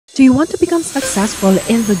Do you want to become successful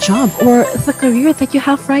in the job or the career that you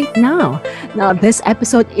have right now? Now, this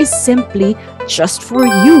episode is simply just for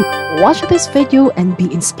you. Watch this video and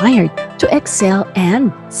be inspired to excel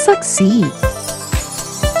and succeed.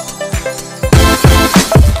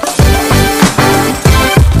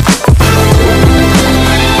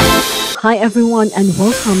 Hi everyone and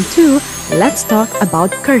welcome to Let's Talk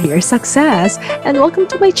About Career Success, and welcome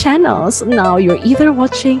to my channels. Now you're either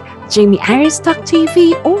watching Jamey Iris Talk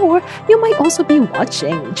TV, or you might also be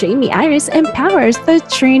watching Jamey Iris Empowers, the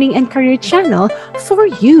training and career channel for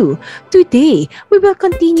you. Today, we will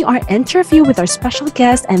continue our interview with our special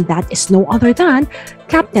guest, and that is no other than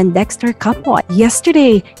Captain Dexter Capoy.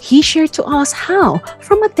 Yesterday, he shared to us how,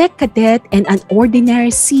 from a deck cadet and an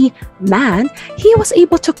ordinary sea man, he was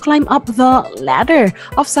able to climb up the ladder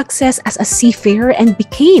of success as a seafarer and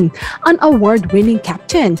became an award-winning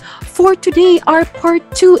captain. For today, our part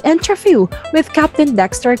 2 interview with Captain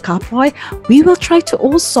Dexter Capoy, we will try to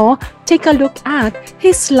also take a look at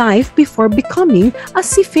his life before becoming a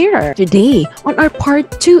seafarer. Today, on our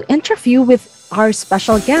part 2 interview with our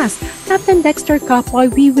special guest, Captain Dexter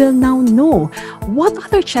Capoy, we will now know what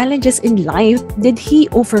other challenges in life did he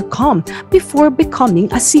overcome before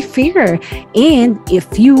becoming a seafarer. And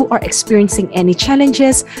if you are experiencing any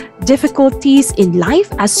challenges, difficulties in life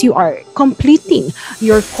as you are completing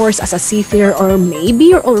your course as a seafarer, or maybe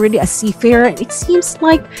you're already a seafarer and it seems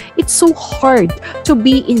like it's so hard to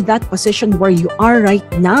be in that position where you are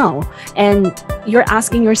right now, and you're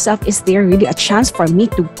asking yourself, is there really a chance for me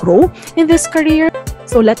to grow in this career?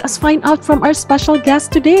 So let us find out from our special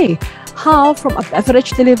guest today how, from a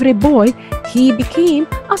beverage delivery boy, he became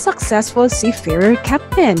a successful seafarer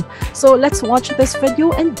captain. So let's watch this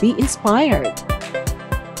video and be inspired.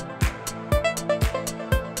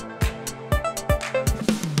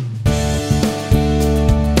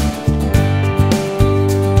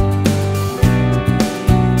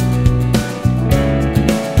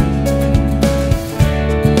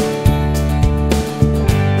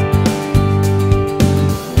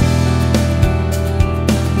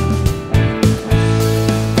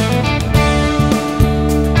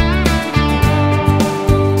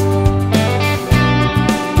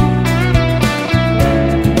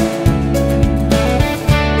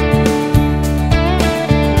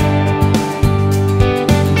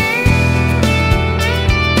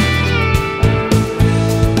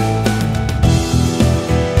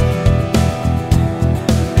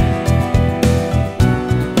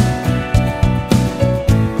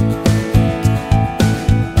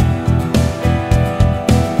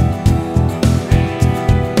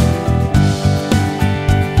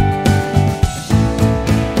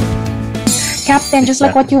 Captain, just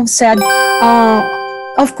like what you've said,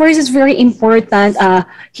 of course, it's very important.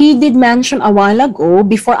 He did mention a while ago,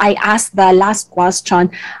 before I asked the last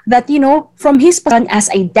question, that, you know, from his position as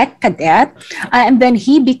a deck cadet, and then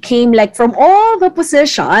he became, like, from all the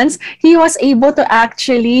positions, he was able to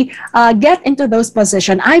actually get into those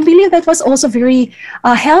positions. I believe that was also very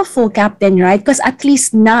helpful, Captain, right? Because at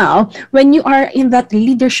least now, when you are in that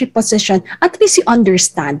leadership position, at least you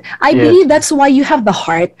understand. I believe that's why you have the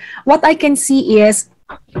heart. What I can see is,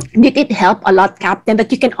 did it help a lot, Captain,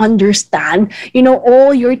 that you can understand, you know,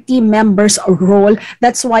 all your team members' role?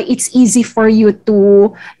 That's why it's easy for you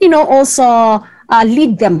to, you know, also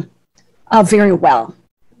lead them very well.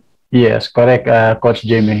 Yes, correct, Coach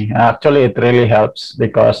Jamey. Actually, it really helps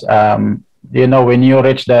because, you know, when you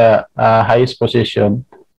reach the highest position,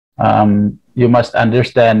 you must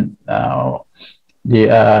understand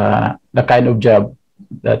the kind of job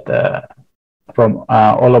that from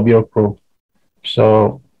all of your crew.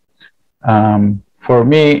 So for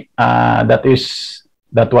me, that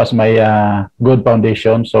was my good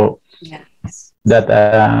foundation. So yes, that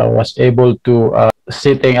I was able to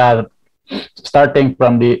starting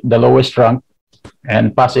from the lowest rank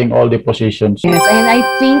and passing all the positions. Yes, and I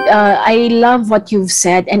think I love what you've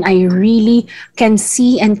said, and I really can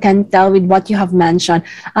see and can tell with what you have mentioned.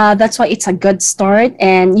 That's why it's a good start,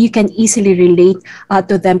 and you can easily relate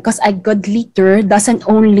to them, because a good leader doesn't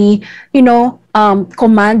only, you know,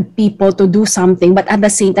 command people to do something, but at the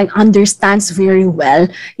same time understands very well,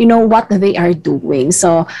 you know, what they are doing.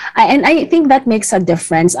 So, and I think that makes a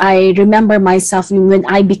difference. I remember myself when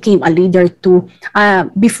I became a leader too,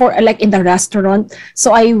 before, like in the restaurant.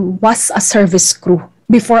 So I was a service crew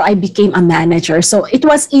before I became a manager. So it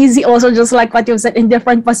was easy also, just like what you said, in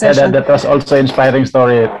different positions. Yeah, that was also inspiring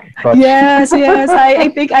story, Coach. Yes, yes. I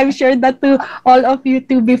think I've shared that to all of you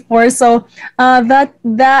too before. So that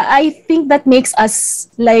I think that makes us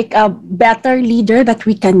like a better leader that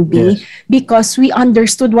we can be, Yes. because we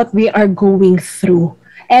understood what we are going through.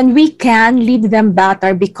 and we can lead them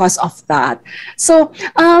better because of that. So,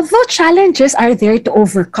 what challenges are there to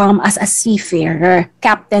overcome as a seafarer,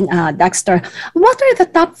 Captain Dexter? What are the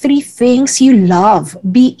top three things you love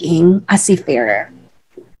being a seafarer?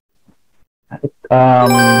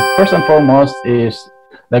 First and foremost is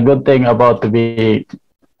the good thing about to be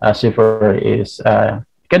a seafarer is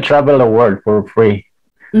you can travel the world for free.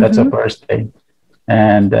 That's the Mm-hmm. first thing.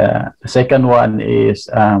 And the second one is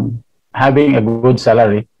having a good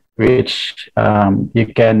salary, which you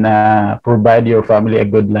can provide your family a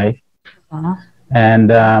good life,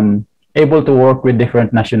 and able to work with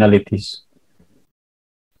different nationalities.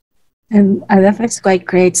 And that's quite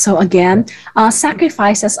great. So again,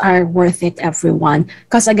 sacrifices are worth it, everyone.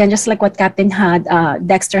 Because again, just like what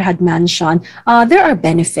Dexter had mentioned, there are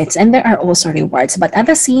benefits and there are also rewards. But at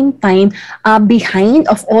the same time, behind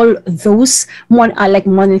of all those like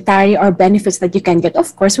monetary or benefits that you can get,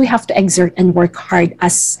 of course, we have to exert and work hard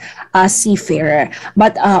as a seafarer.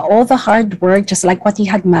 But all the hard work, just like what he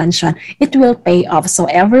had mentioned, it will pay off. So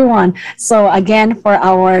everyone, so again, for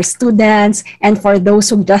our students and for those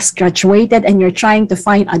who just graduated and you're trying to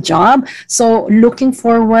find a job. So looking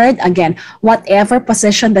forward, again, whatever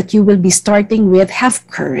position that you will be starting with, have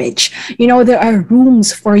courage. You know, there are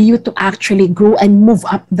rooms for you to actually grow and move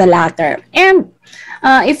up the ladder. And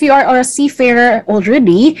if you are a seafarer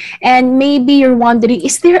already, and maybe you're wondering,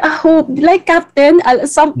 is there a hope? Like Captain,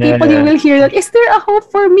 some Yeah, people you yeah. will hear that, is there a hope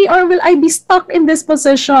for me or will I be stuck in this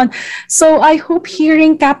position? So I hope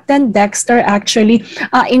hearing Captain Dexter actually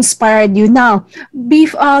inspired you. Now,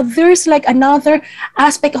 there's like another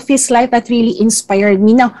aspect of his life that really inspired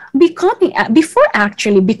me. Now, before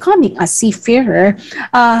actually becoming a seafarer,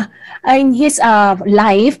 in his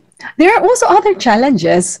life, there are also other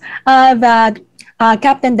challenges that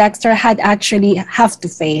Captain Dexter had actually have to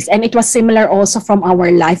face, and it was similar also from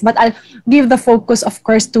our life. But I'll give the focus, of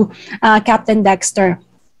course, to Captain Dexter.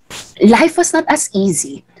 Life was not as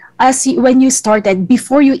easy as when you started,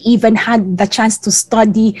 before you even had the chance to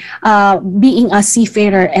study being a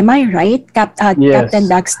seafarer. Am I right, Captain Yes,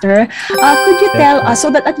 Dexter? Could you that's tell right. us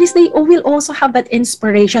so that at least they will also have that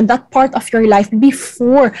inspiration, that part of your life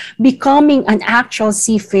before becoming an actual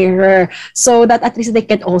seafarer, so that at least they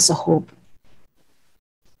can also hope?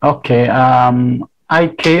 Okay. I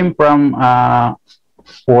came from a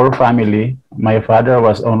poor family. My father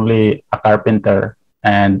was only a carpenter,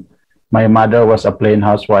 and my mother was a plain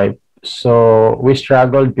housewife. So we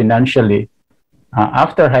struggled financially.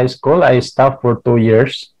 After high school, I stopped for 2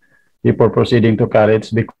 years before proceeding to college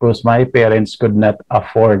because my parents could not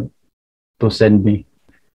afford to send me.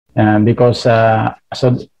 Because so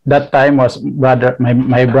that time was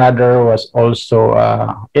my brother was also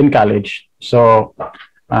in college. So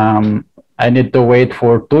I need to wait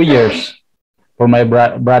for 2 years for my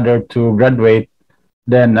brother to graduate.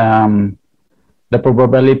 Then the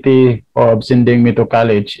probability of sending me to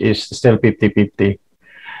college is still 50-50.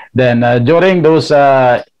 Then during those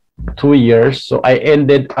 2 years, so I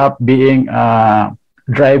ended up being a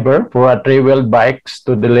driver for a three-wheeled bikes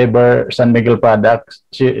to deliver San Miguel products.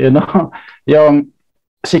 You know, yung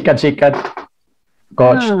sikat-sikat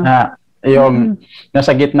coach Ah, na yung mm-mm.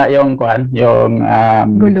 nasa gitna yung kwan, yung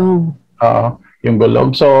Gulong. yung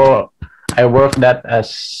gulong. So I worked that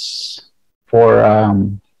as for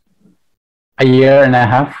a year and a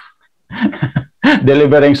half,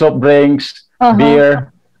 delivering soft drinks, Uh-huh.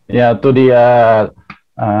 beer, yeah, to the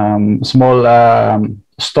small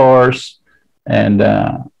stores and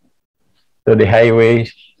to the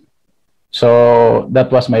highways. So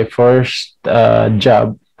that was my first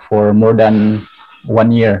job for more than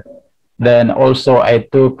 1 year. Then also I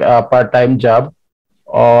took a part-time job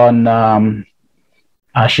on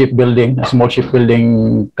a shipbuilding, a small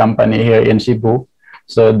shipbuilding company here in Cebu.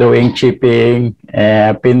 So doing chipping,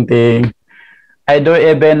 painting. I do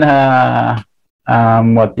even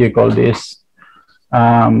what do you call this?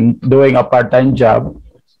 Doing a part-time job,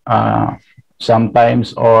 uh,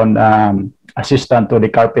 sometimes on assistant to the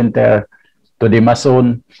carpenter, to the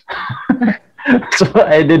mason. So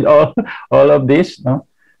I did all of this. No?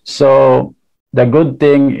 So the good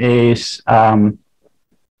thing is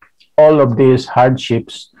all of these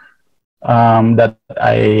hardships that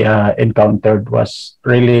I encountered was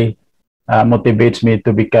really motivates me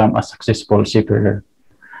to become a successful seafarer.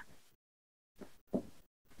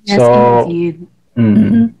 Yes, So indeed. mm,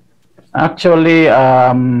 Mm-hmm. actually,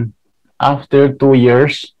 after 2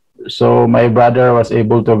 years, so my brother was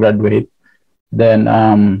able to graduate. Then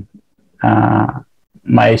uh,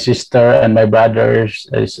 my sister and my brothers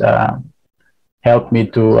is helped me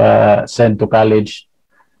to send to college,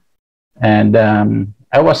 and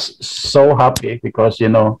I was so happy because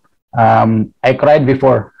I cried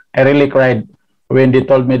before. I really cried when they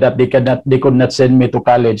told me that they could not send me to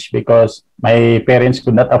college because my parents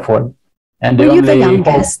could not afford. And Were the you the only hope,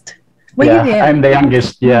 youngest? Were you yeah, there? I'm the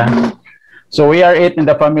youngest. Yeah. So we are eight in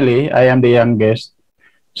the family. I am the youngest.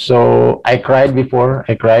 So I cried before.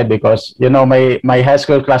 I cried because my high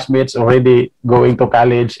school classmates already going to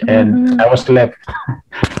college and Mm-hmm. I was left.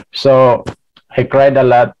 So I cried a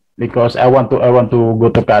lot because I want to go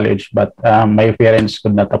to college, but my parents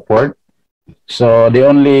could not afford. So the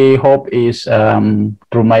only hope is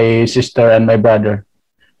through my sister and my brother.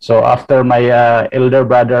 So after my elder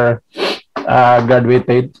brother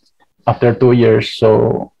graduated after 2 years,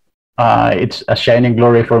 so it's a shining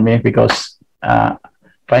glory for me because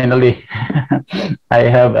finally I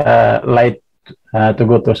have a light to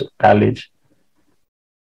go to college.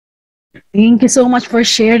 Thank you so much for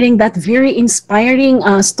sharing that very inspiring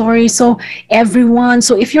story. So, everyone,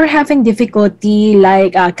 so if you're having difficulty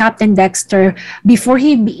like Captain Dexter, before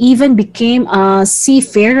he even became a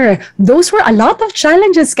seafarer, those were a lot of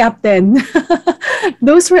challenges, Captain.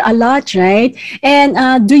 Those were a lot, right?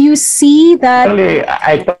 And do you see that? Actually,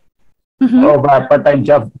 I thought Mhm. of a part-time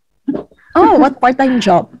job. Oh, what part-time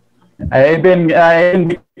job? I even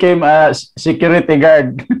became a security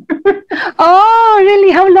guard. Oh,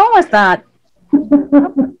 really? How long was that?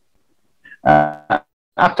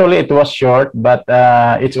 Actually, it was short, but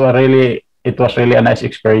it was really a nice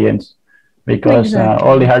experience because Exactly.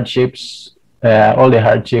 all the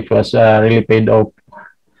hardship was really paid off.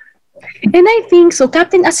 And I think so,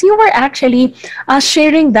 Captain, as you were actually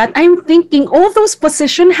sharing that, I'm thinking all those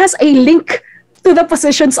position has a link to the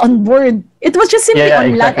positions on board. It was just Yeah, simply yeah,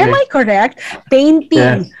 on land. Am exactly. I correct? Yes,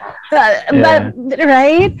 Painting, but yeah,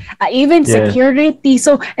 right, even yes, security.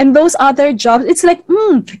 So and those other jobs, it's like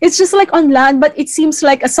it's just like on land, but it seems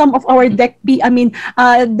like some of our deck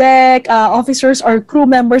officers or crew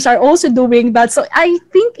members are also doing that. So I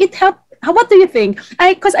think it helped. What do you think?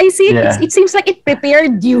 Because I see it, yeah, it seems like it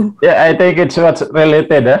prepared you. yeah. I think it's what's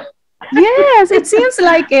related. Huh? Yes, it seems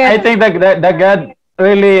like I it. think that God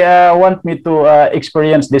really want me to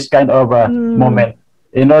experience this kind of Mm, moment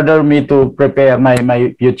in order me to prepare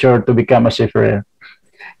my future to become a seafarer.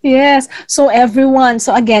 yes. So everyone,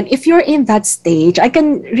 so again, if you're in that stage, I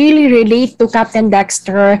can really relate to Captain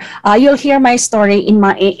Dexter. You'll hear my story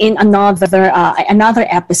in another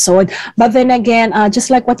episode. But then again, just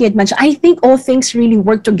like what you had mentioned, I think all things really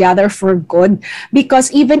work together for good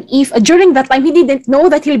because even if during that time he didn't know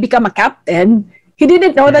that he'll become a captain. He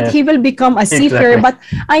didn't know that Yes, he will become a seafarer, exactly. but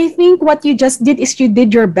I think what you just did is you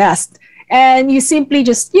did your best. And you simply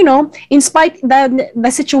just, in spite the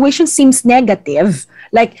situation seems negative,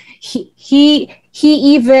 like he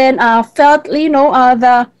even felt,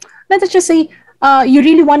 the let's just say you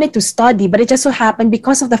really wanted to study, but it just so happened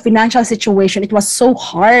because of the financial situation, it was so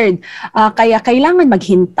hard. Kaya kailangan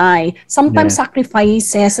maghintay. Sometimes Yes,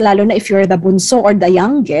 sacrifices, lalo na if you're the bunso or the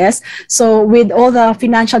youngest. So with all the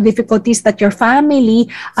financial difficulties that your family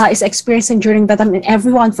is experiencing during that time, and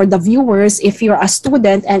everyone, for the viewers, if you're a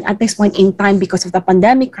student and at this point in time, because of the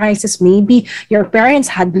pandemic crisis, maybe your parents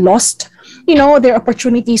had lost their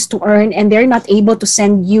opportunities to earn and they're not able to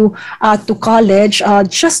send you to college.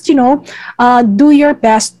 Just do your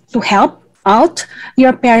best to help out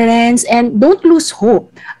your parents and don't lose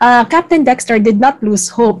hope. Captain Dexter did not lose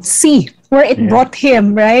hope. See where it yes, brought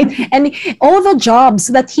him, right? And all the jobs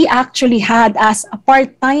that he actually had as a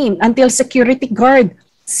part-time until security guard.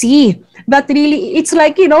 See, that really, it's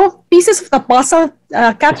like, pieces of the puzzle,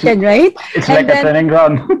 it's Captain, right? it's like And a then training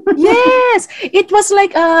ground. yes, it was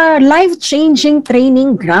like a life-changing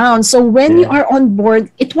training ground. So when you Yeah, are on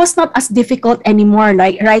board, it was not as difficult anymore,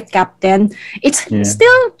 like right, Captain? It's yeah.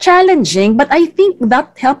 still challenging, but I think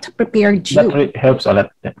that helped prepare That you. helps a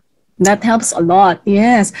lot. That helps a lot.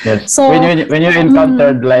 Yes. Yes, when So, you mhm,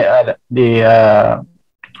 encountered like the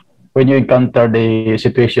when you encounter the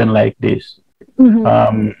situation like this,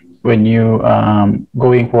 mhm, when you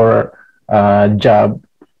going for a job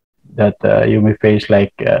that you may face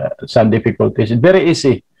like some difficulties, it's very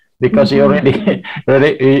easy because you mhm.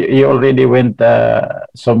 already you already went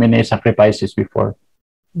so many sacrifices before.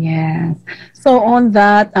 Yes. So on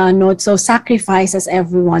that note, so sacrifices,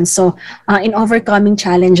 everyone. So in overcoming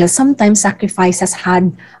challenges, sometimes sacrifices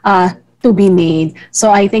had to be made.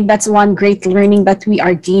 So I think that's one great learning that we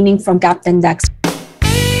are gaining from Captain Dex.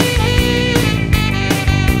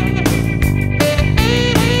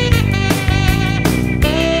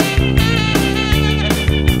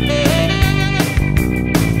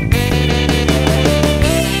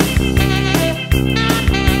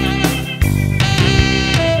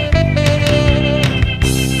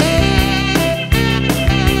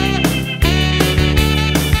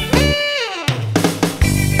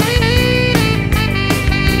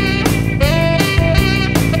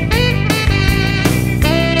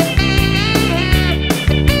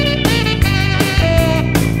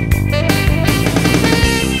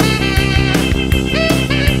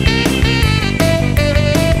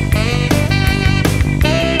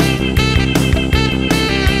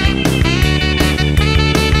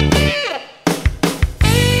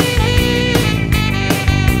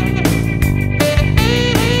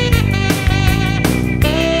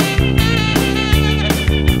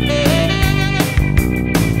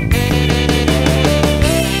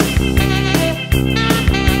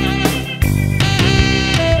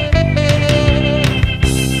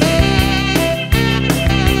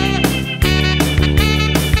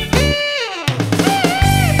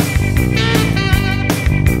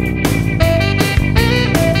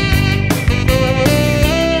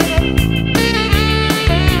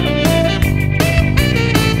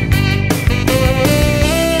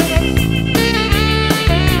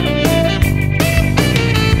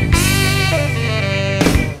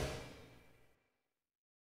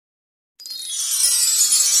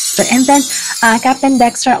 And then, Captain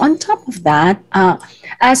Dexter, on top of that,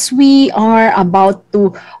 as we are about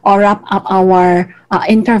to wrap up our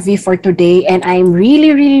interview for today, and I'm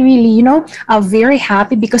really, really, really, very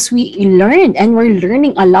happy because we learned and we're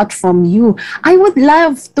learning a lot from you. I would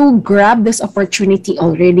love to grab this opportunity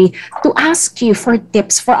already to ask you for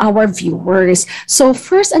tips for our viewers. So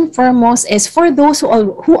first and foremost is for those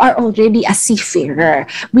who are already a seafarer.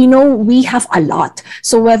 We know we have a lot.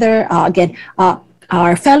 So whether, again,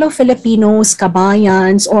 our fellow Filipinos,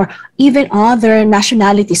 kabayans, or even other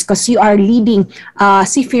nationalities, because you are leading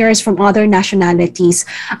seafarers from other nationalities.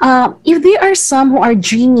 If there are some who are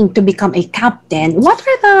dreaming to become a captain, what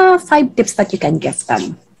are the 5 tips that you can give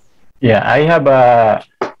them? Yeah, I have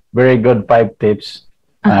very good 5 tips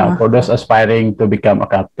for those aspiring to become a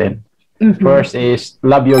captain. First is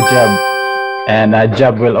love your job, and a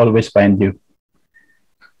job will always find you.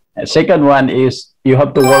 Second one is you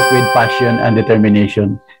have to work with passion and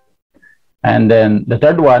determination. And then the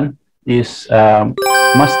third one is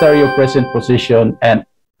master your present position and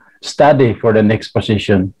study for the next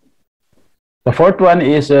position. The fourth one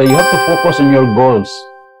is you have to focus on your goals.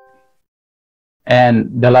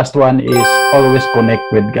 And the last one is always connect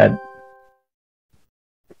with God.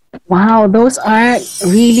 Wow, those are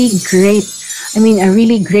really great. I mean, a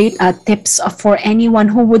really great tips for anyone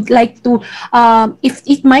who would like to, if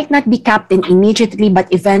it might not be captain immediately, but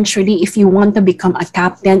eventually, if you want to become a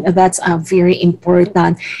captain, that's very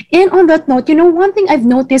important. And on that note, one thing I've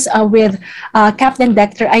noticed with Captain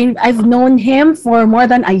Dexter, I've known him for more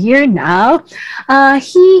than a year now.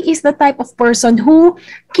 He is the type of person who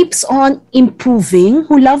keeps on improving,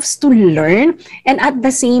 who loves to learn, and at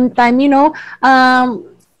the same time,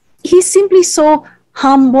 he's simply so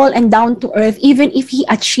humble and down to earth, even if he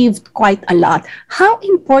achieved quite a lot. How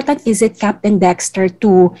important is it, Captain Dexter,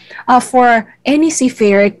 to for any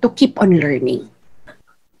seafarer to keep on learning?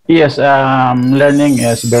 Yes, learning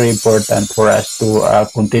is very important for us to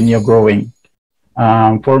continue growing.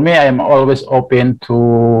 For me, I'm always open to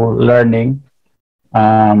learning,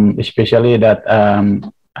 especially that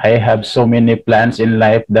I have so many plans in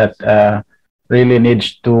life that really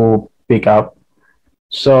needs to pick up.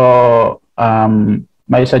 So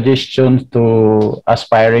my suggestion to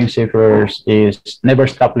aspiring seafarers is never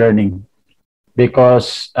stop learning,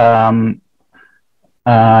 because you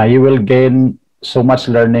will gain so much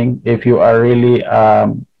learning if you are really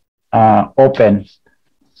open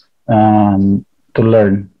to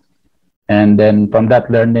learn. And then from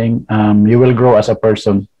that learning, you will grow as a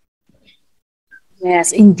person.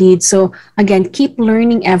 Yes, indeed. So again, keep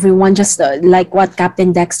learning, everyone, just like what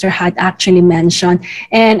Captain Dexter had actually mentioned.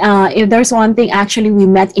 And if there's one thing, actually, we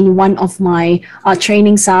met in one of my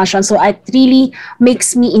training sessions. So it really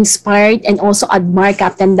makes me inspired and also admire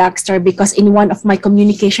Captain Dexter, because in one of my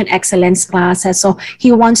communication excellence classes, so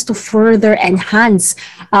he wants to further enhance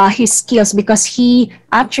his skills, because he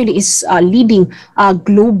actually is leading a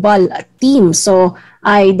global team. So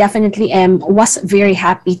I definitely was very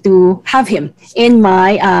happy to have him in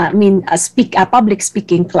my public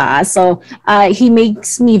speaking class. So he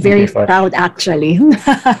makes me very proud, actually.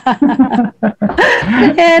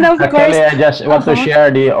 And of course, I just want to share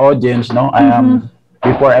the audience.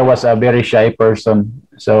 Before I was a very shy person,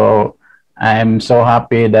 so I'm so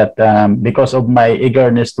happy that because of my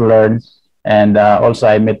eagerness to learn, and also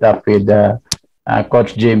I met up with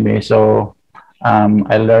Coach Jamey. So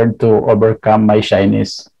I learned to overcome my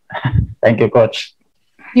shyness. Thank you, Coach.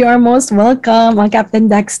 You are most welcome, Captain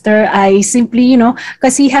Dexter. I simply,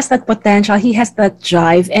 because he has that potential, he has that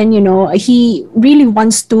drive, and, he really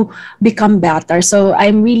wants to become better. So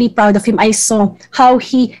I'm really proud of him. I saw how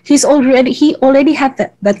he already had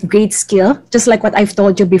that great skill, just like what I've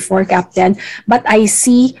told you before, Captain. But I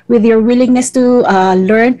see with your willingness to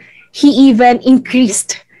learn, he even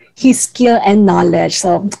increased his skill and knowledge.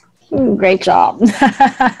 So great job.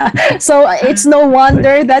 So it's no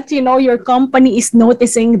wonder that, your company is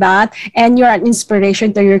noticing that, and you're an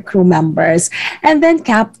inspiration to your crew members. And then,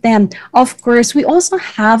 Captain, of course, we also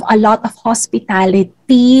have a lot of hospitality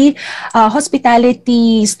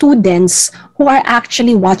students who are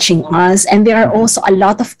actually watching us, and there are also a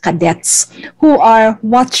lot of cadets who are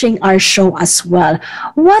watching our show as well.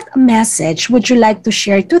 What message would you like to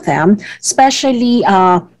share to them, especially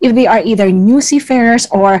if they are either new seafarers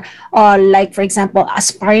or like, for example,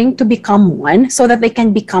 aspiring to become one, so that they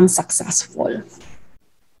can become successful?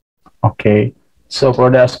 Okay, so for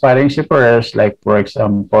the aspiring seafarers, like for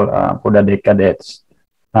example, for the cadets,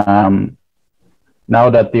 now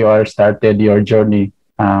that you are starting your journey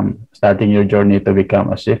to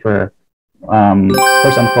become a seafarer,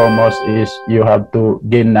 first and foremost is you have to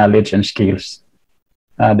gain knowledge and skills.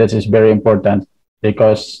 This is very important.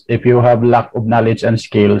 because if you have lack of knowledge and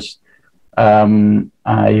skills, you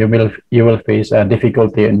will face a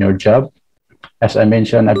difficulty in your job. As I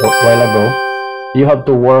mentioned a while ago, you have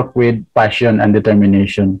to work with passion and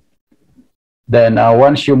determination. Then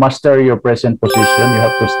once you master your present position, you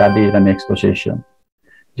have to study the next position.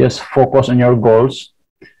 Just focus on your goals.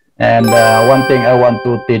 And one thing I want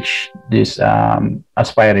to teach these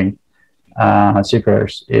aspiring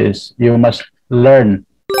seafarers is you must learn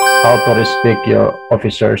how to respect your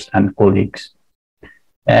officers and colleagues.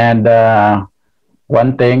 And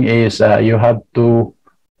one thing is you have to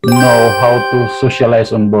know how to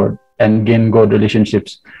socialize on board and gain good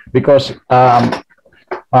relationships, because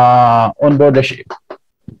on board the ship,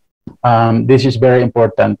 this is very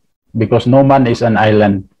important, because no man is an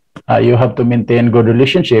island. You have to maintain good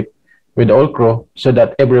relationship with all crew so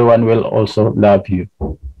that everyone will also love you.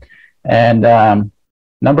 And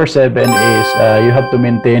number 7 is you have to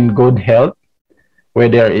maintain good health,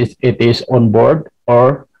 whether it is on board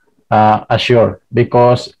or ashore,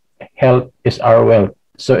 because health is our wealth.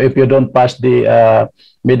 So if you don't pass the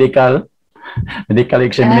medical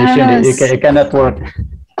examination, Yes. you cannot work.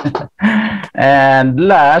 And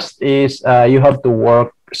last is you have to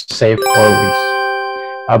work safe always.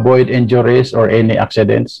 Avoid injuries or any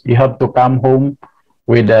accidents. You have to come home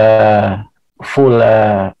with full.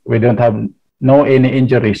 We don't have no any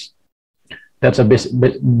injuries. That's a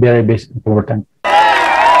very important.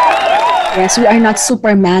 Yes, we are not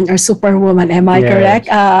Superman or Superwoman. Am I Yes. correct,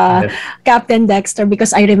 Yes. Captain Dexter?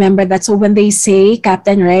 Because I remember that. So when they say,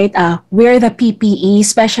 Captain, right, wear the PPE,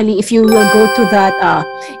 especially if you will go to that,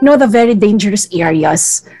 the very dangerous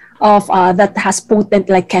areas of that has potent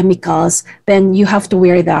like chemicals, then you have to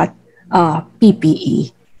wear that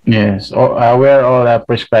PPE. Yes. Or wear all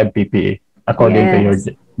prescribed PPE according to your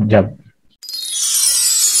Yes. job.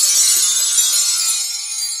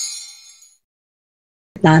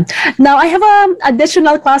 Now, I have an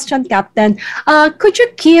additional question, Captain. Could you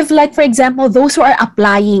give, like, for example, those who are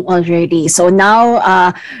applying already? So now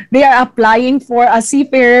they are applying for a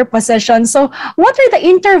seafarer position. So what are the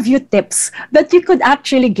interview tips that you could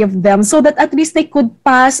actually give them so that at least they could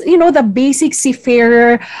pass, the basic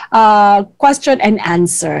seafarer question and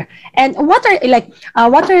answer? And what are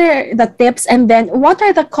the tips? And then what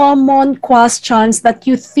are the common questions that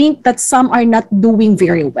you think that some are not doing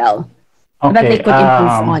very well, that they could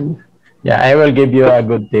improve on? Yeah, I will give you a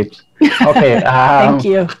good tips. Okay. Thank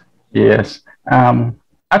you. Yes.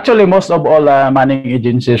 Actually, most of all manning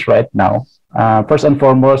agencies right now, first and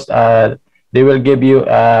foremost, they will give you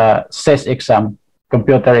a CES exam,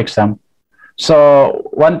 computer exam. So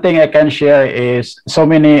one thing I can share is so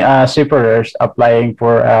many seafarers applying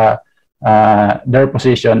for their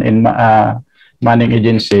position in manning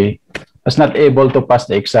agency was not able to pass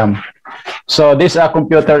the exam. So this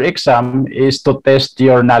computer exam is to test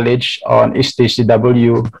your knowledge on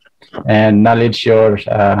STCW and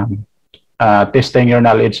testing your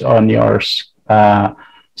knowledge on your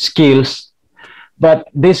skills. But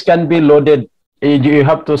this can be loaded. You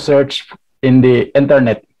have to search in the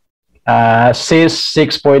internet. SIS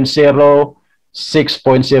 6.0,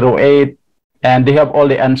 6.08, and they have all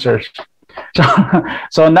the answers.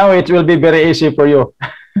 So now it will be very easy for you.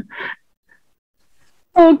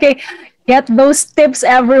 Okay. Get those tips,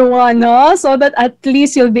 everyone, no? So that at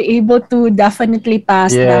least you'll be able to definitely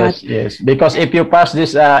pass that. Yes. Because if you pass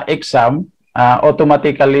this exam,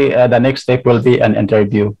 automatically the next step will be an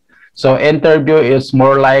interview. So interview is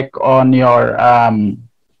more like on your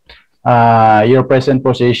present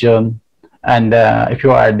position, and if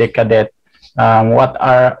you are the cadet,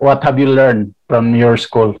 what have you learned from your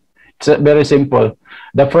school? It's very simple.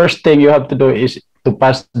 The first thing you have to do is to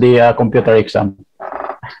pass the computer exam.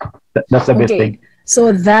 That's the best thing.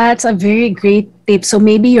 So that's a very great tip. So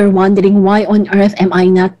maybe you're wondering, why on earth am I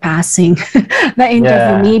not passing the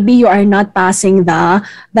interview? Yeah. Maybe you are not passing the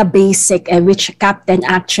basic, which Captain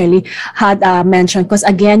actually had mentioned. Because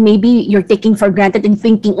again, maybe you're taking for granted and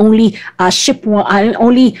thinking only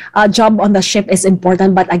only job on the ship is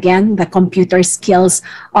important. But again, the computer skills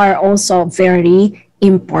are also very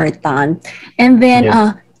important. And then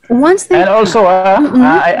Yes. once they... And also,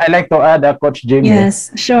 I like to add, Coach Jamey.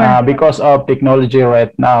 Yes, sure. Because of technology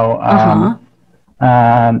right now,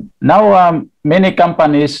 many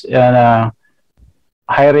companies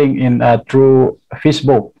hiring in through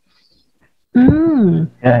Facebook.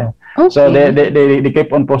 Yeah. Okay. So they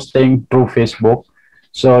keep on posting through Facebook.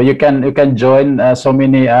 So you can join so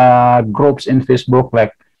many groups in Facebook,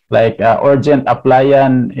 like urgent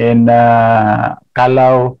appliance in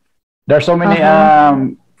Calao. There are so many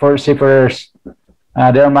for seafarers.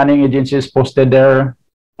 There are manning agencies posted there,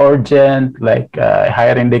 urgent, like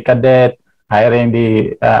hiring the cadet, hiring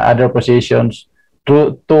the other positions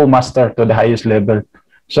to master to the highest level.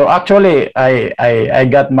 So actually, I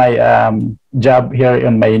got my job here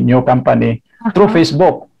in my new company through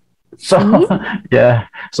Facebook. So See? yeah,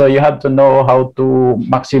 so you have to know how to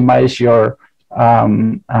maximize your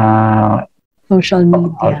Social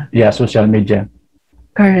media. yeah, social media.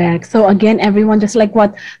 Correct. So again, everyone, just like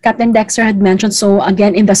what Captain Dexter had mentioned, so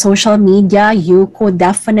again, in the social media, you could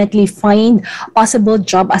definitely find possible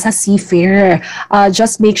job as a seafarer.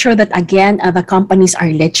 Just make sure that again, the companies are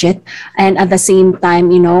legit, and at the same time,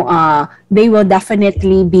 they will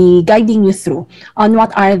definitely be guiding you through on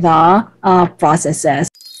what are the processes.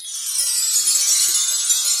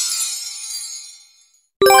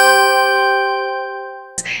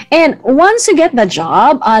 And once you get the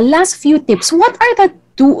job, last few tips. What are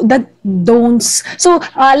the don'ts? So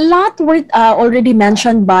a lot were already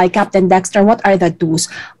mentioned by Captain Dexter. What are the do's?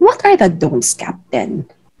 What are the don'ts, Captain?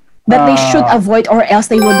 That they should avoid, or else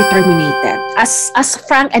they will be terminated. As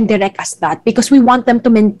frank and direct as that, because we want them to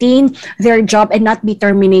maintain their job and not be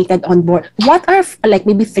terminated on board. What are like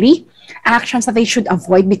maybe 3 actions that they should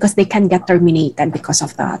avoid because they can get terminated because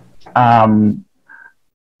of that?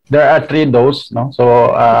 There are 3 those, no?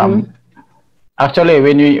 So actually,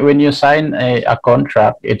 when you sign a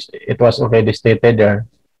contract, it was already stated there.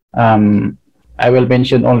 I will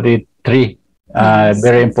mention only 3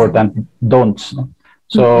 very important don'ts. No?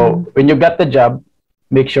 So when you got the job,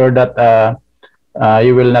 make sure that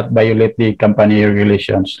you will not violate the company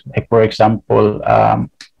regulations. Like for example,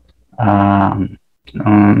 drug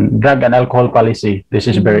and alcohol policy. This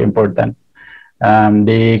is very important.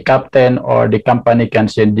 The captain or the company can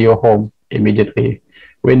send you home immediately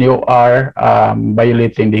when you are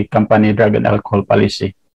violating the company drug and alcohol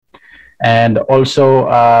policy. And also,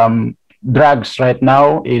 drugs right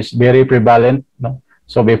now is very prevalent. No?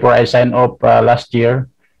 So before I signed up last year,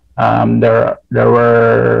 there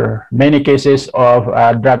were many cases of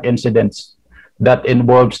drug incidents that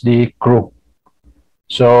involves the crew.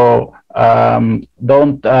 So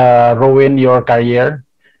don't ruin your career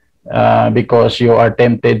because you are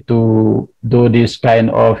tempted to do this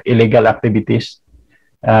kind of illegal activities.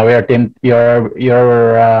 You're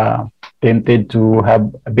tempted to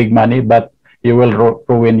have big money, but you will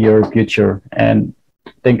ruin your future, and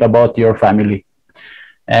think about your family.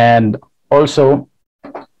 And also,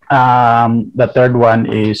 the third one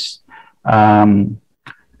is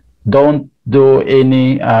don't do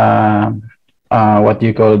any what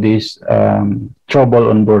you call this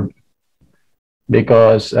trouble on board,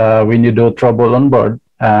 because when you do trouble on board,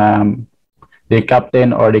 the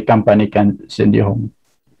captain or the company can send you home.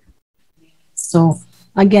 So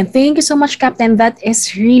again, thank you so much, Captain. That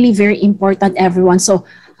is really very important, everyone. So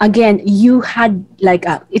again, you had like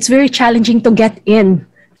it's very challenging to get in,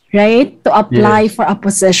 right? To apply for a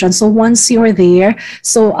position. So once you're there,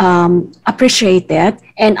 so appreciate it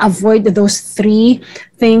and avoid those 3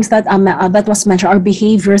 things that that was mentioned, or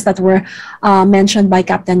behaviors that were mentioned by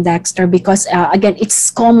Captain Dexter, because again,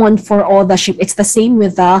 it's common for all the ship. It's the same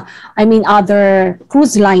with the, other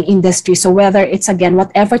cruise line industry. So whether it's, again,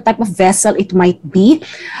 whatever type of vessel it might be,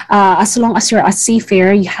 as long as you're a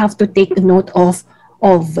seafarer, you have to take note of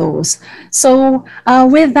all those. So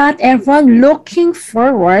with that, everyone, looking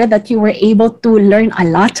forward that you were able to learn a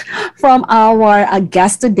lot from our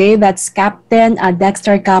guest today. That's Captain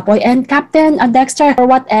Dexter Capoy. And Captain Dexter, or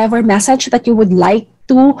whatever message that you would like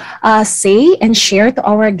to say and share to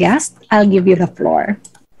our guest, I'll give you the floor.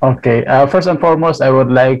 Okay. First and foremost, I would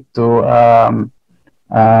like to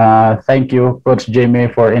thank you, Coach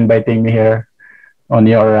Jamey, for inviting me here on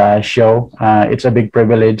your show. It's a big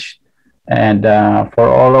privilege. And for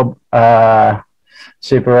all of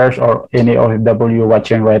seafarers or any OFW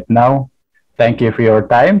watching right now, thank you for your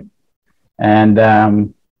time. And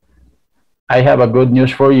I have a good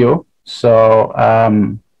news for you. So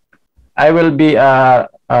I will be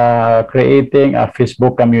creating a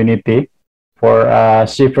Facebook community for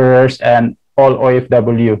seafarers and all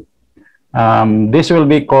OFW. This will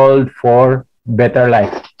be called For Better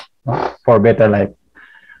Life. For Better Life.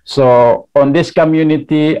 So on this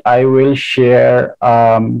community, I will share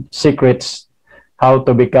secrets how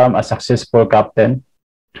to become a successful captain,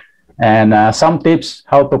 and some tips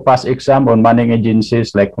how to pass exam on manning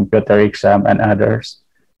agencies like computer exam and others.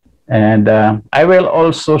 And I will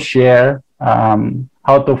also share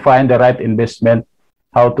how to find the right investment,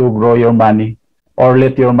 how to grow your money or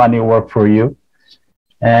let your money work for you.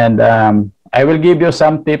 And I will give you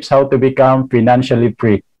some tips how to become financially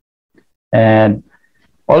free. And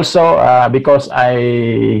also, because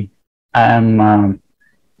I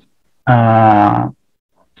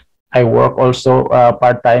work also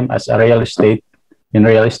part-time as a real estate. in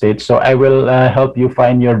real estate. So I will help you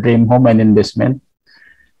find your dream home and investment.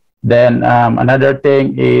 Then another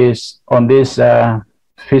thing is on this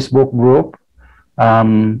Facebook group,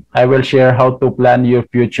 I will share how to plan your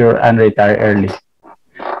future and retire early.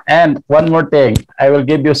 And one more thing, I will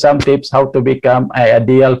give you some tips how to become an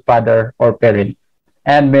ideal father or parent,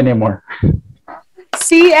 and many more.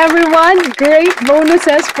 See, everyone, great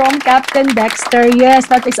bonuses from Captain Dexter. Yes,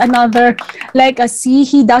 that is another, like, see,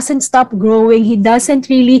 he doesn't stop growing. He doesn't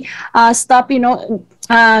really stop,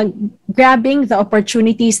 grabbing the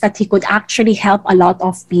opportunities that he could actually help a lot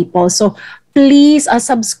of people. So please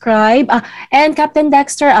subscribe. And Captain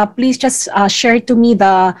Dexter, please just share to me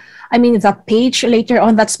the page later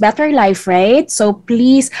on. That's Better Life, right? So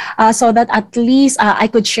please, so that at least I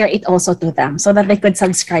could share it also to them so that they could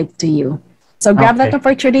subscribe to you. So grab that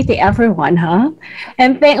opportunity, everyone, huh?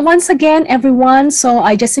 And once again, everyone, so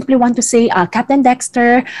I just simply want to say, Captain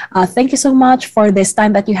Dexter, thank you so much for this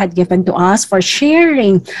time that you had given to us, for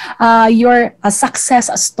sharing your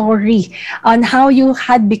success story on how you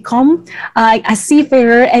had become a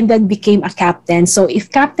seafarer and then became a captain. So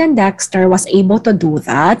if Captain Dexter was able to do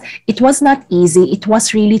that, it was not easy. It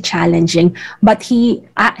was really challenging, but he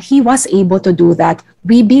was able to do that.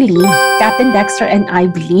 We believe, Captain Dexter and I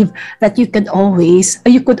believe, that you could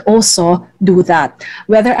also do that,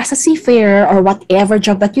 whether as a seafarer or whatever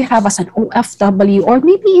job that you have as an OFW or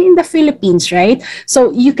maybe in the Philippines, right? So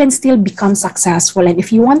you can still become successful. And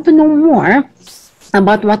if you want to know more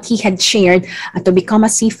about what he had shared, to become a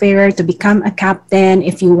seafarer, to become a captain,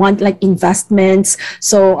 if you want like investments,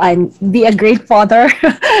 so and be a great father,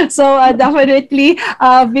 so definitely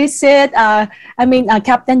visit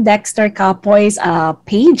Captain Dexter Capoy's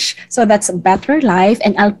page. So that's Better Life,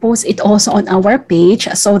 and I'll post it also on our page,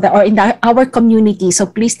 so that, or in our community. So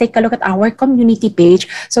please take a look at our community page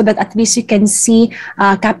so that at least you can see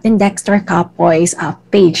Captain Dexter Capoy's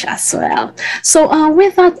page as well. So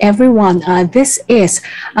with that, everyone, this is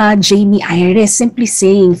Jamey Iris simply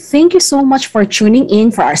saying thank you so much for tuning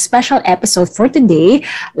in for our special episode for today.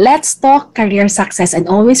 Let's talk career success, and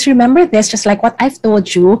always remember this, just like what I've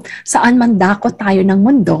told you, saan man dako tayo ng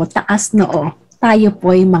mundo, taas noo, tayo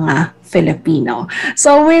po'y mga Filipino.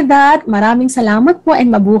 So with that, maraming salamat po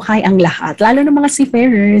and mabuhay ang lahat, lalo ng mga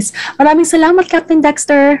seafarers. Maraming salamat, Captain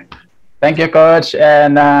Dexter. Thank you, Coach,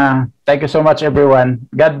 and thank you so much, everyone.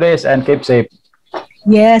 God bless and keep safe.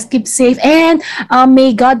 Yes, keep safe, and may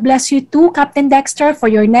God bless you too, Captain Dexter, for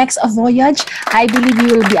your next voyage. I believe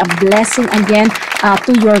you will be a blessing again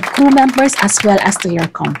to your crew members as well as to your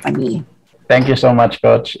company. Thank you so much,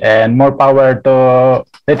 Coach, and more power to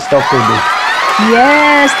Let's Talk TV.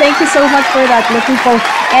 Yes, thank you so much for that. Looking forward,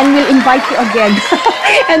 and we'll invite you again,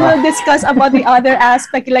 and we'll discuss about the other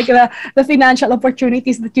aspect, like the financial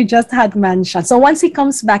opportunities that you just had mentioned. So once he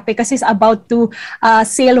comes back, because he's about to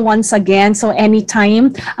sail once again, so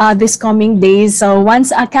anytime this coming days. So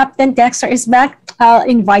once Captain Dexter is back, I'll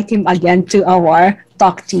invite him again to our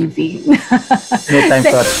Talk TV. Anytime,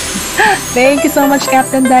 Coach. Thank you so much,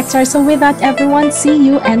 Captain Dexter. So with that, everyone, see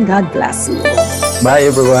you and God bless you. Bye,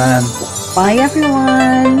 everyone. Bye,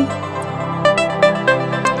 everyone.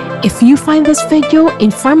 If you find this video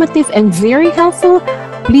informative and very helpful,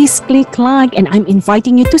 please click like, and I'm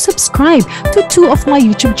inviting you to subscribe to 2 of my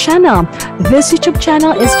YouTube channel. This YouTube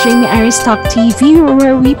channel is Jamey Iris Talk TV,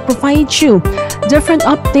 where we provide you different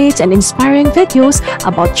updates and inspiring videos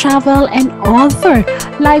about travel and other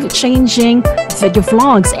life-changing video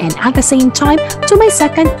vlogs. And at the same time, to my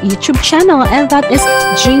second YouTube channel, and that is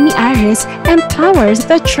Jamey Iris Empowers,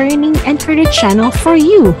 the training and career channel for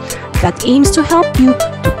you that aims to help you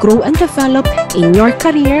to grow and develop in your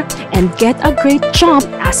career and get a great job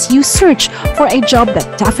as you search for a job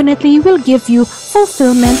that definitely will give you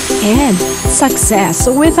fulfillment and success.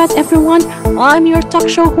 So with that, everyone, I'm your talk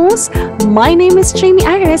show host. My name is Jamey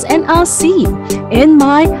Iris, and I'll see you in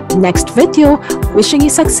my next video. Wishing you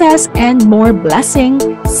success and more blessing.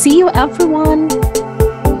 See you, everyone.